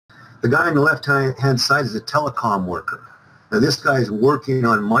The guy on the left-hand side is a telecom worker. Now, this guy's working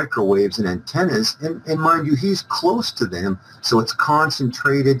on microwaves and antennas, and mind you, he's close to them, so it's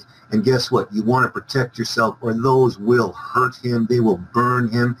concentrated, and guess what? You want to protect yourself, or those will hurt him, they will burn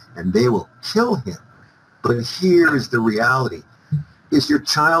him, and they will kill him. But here is the reality. Is your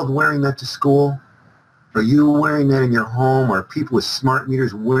child wearing that to school? Are you wearing that in your home? Are people with smart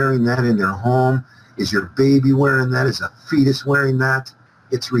meters wearing that in their home? Is your baby wearing that? Is a fetus wearing that?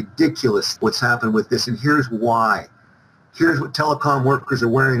 It's ridiculous what's happened with this, and here's why. Here's what telecom workers are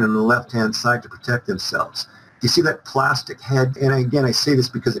wearing on the left-hand side to protect themselves. You see that plastic head? And again, I say this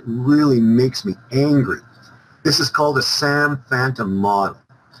because it really makes me angry. This is called a SAM phantom model.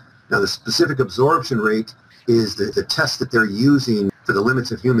 Now, the specific absorption rate is the test that they're using for the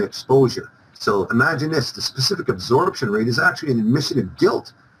limits of human exposure. So imagine this, the specific absorption rate is actually an admission of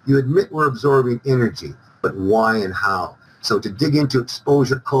guilt. You admit we're absorbing energy, but why and how? So to dig into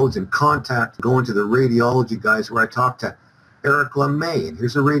exposure codes and contact, go into the radiology guys where I talked to Eric LeMay, and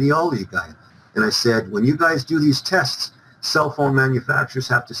here's a radiology guy. And I said, when you guys do these tests, cell phone manufacturers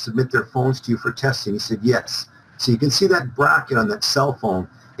have to submit their phones to you for testing. He said, yes. So you can see that bracket on that cell phone.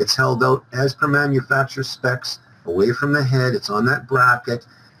 It's held out as per manufacturer specs, away from the head. It's on that bracket.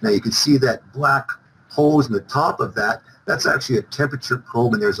 Now you can see that black hose in the top of that. That's actually a temperature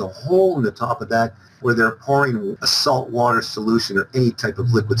probe, and there's a hole in the top of that where they're pouring a salt water solution or any type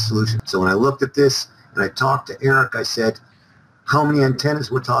of liquid solution. So when I looked at this and I talked to Eric, I said, how many antennas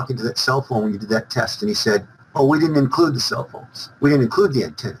were talking to that cell phone when you did that test? And he said, oh, we didn't include the cell phones. We didn't include the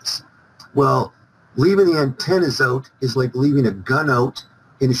antennas. Well, leaving the antennas out is like leaving a gun out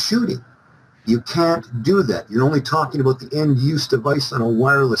in a shooting. You can't do that. You're only talking about the end-use device on a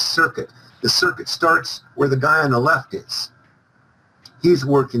wireless circuit. The circuit starts where the guy on the left is. He's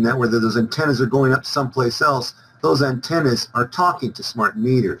working that, whether those antennas are going up someplace else. Those antennas are talking to smart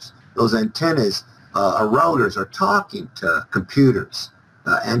meters. Those antennas, routers are talking to computers.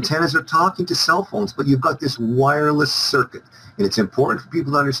 Antennas are talking to cell phones, but you've got this wireless circuit. And it's important for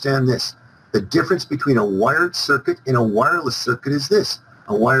people to understand this. The difference between a wired circuit and a wireless circuit is this.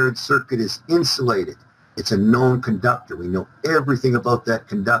 A wired circuit is insulated. It's a known conductor. We know everything about that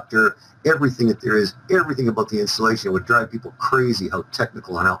conductor, everything that there is, everything about the insulation. It would drive people crazy how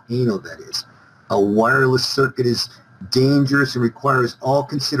technical and how anal that is. A wireless circuit is dangerous and requires all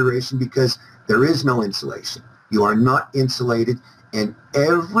consideration because there is no insulation. You are not insulated, and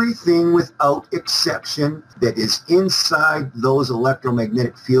everything without exception that is inside those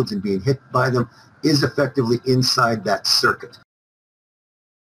electromagnetic fields and being hit by them is effectively inside that circuit.